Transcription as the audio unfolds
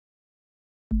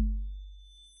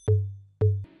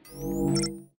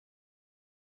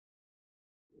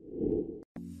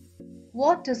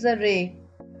What is a ray?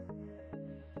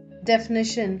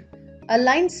 Definition: a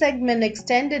line segment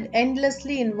extended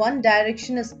endlessly in one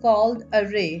direction is called a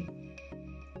ray.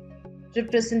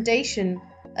 Representation: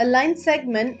 a line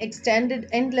segment extended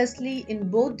endlessly in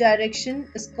both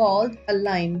directions is called a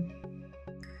line.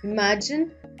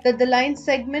 Imagine that the line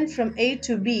segment from A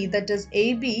to B, that is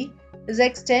AB, is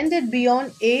extended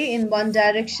beyond A in one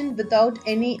direction without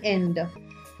any end,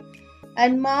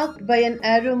 and marked by an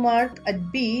arrow mark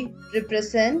at B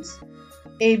represents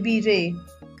AB ray.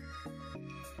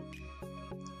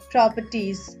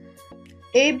 Properties: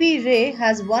 AB ray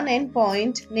has one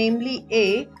endpoint, namely A,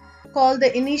 called the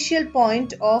initial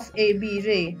point of AB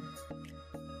ray.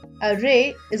 A ray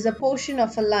is a portion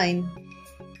of a line.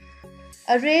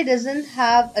 A ray doesn't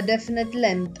have a definite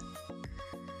length.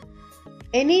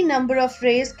 Any number of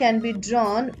rays can be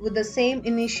drawn with the same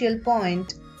initial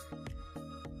point.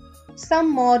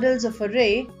 Some models of a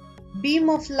ray: beam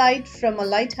of light from a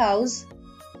lighthouse,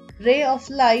 ray of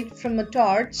light from a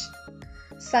torch,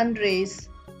 sun rays.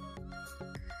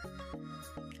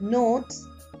 Notes: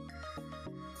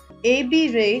 AB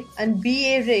ray and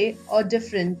BA ray are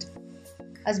different,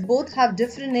 as both have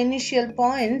different initial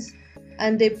points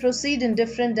and they proceed in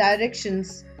different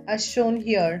directions, as shown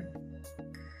here.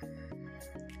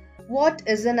 What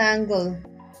is an angle?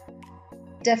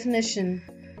 Definition: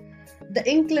 the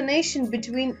inclination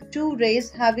between two rays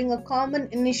having a common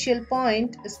initial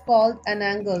point is called an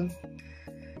angle.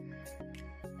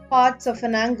 Parts of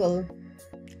an angle: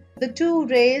 the two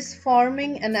rays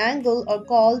forming an angle are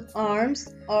called arms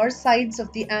or sides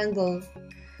of the angle.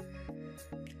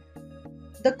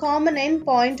 The common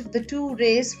endpoint of the two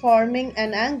rays forming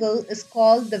an angle is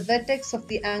called the vertex of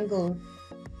the angle.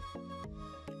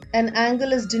 An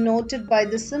angle is denoted by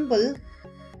the symbol.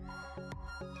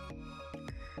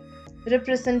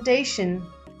 Representation: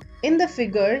 in the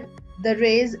figure, the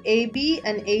rays AB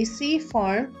and AC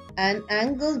form an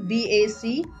angle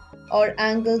BAC or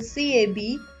angle CAB,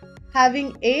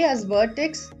 having A as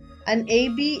vertex and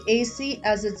ABAC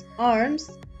as its arms.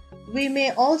 We may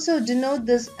also denote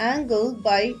this angle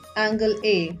by angle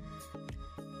A.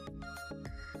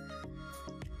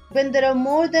 When there are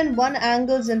more than one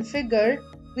angles in figure,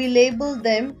 we label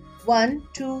them 1,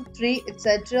 2, 3,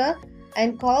 etc.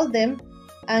 and call them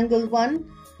angle 1,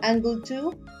 angle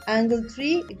 2, angle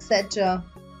 3, etc.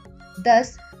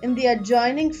 Thus, in the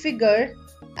adjoining figure,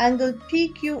 angle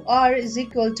PQR is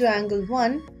equal to angle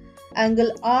 1,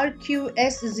 angle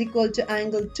RQS is equal to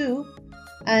angle 2,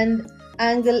 and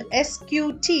angle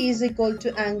SQT is equal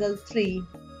to angle 3.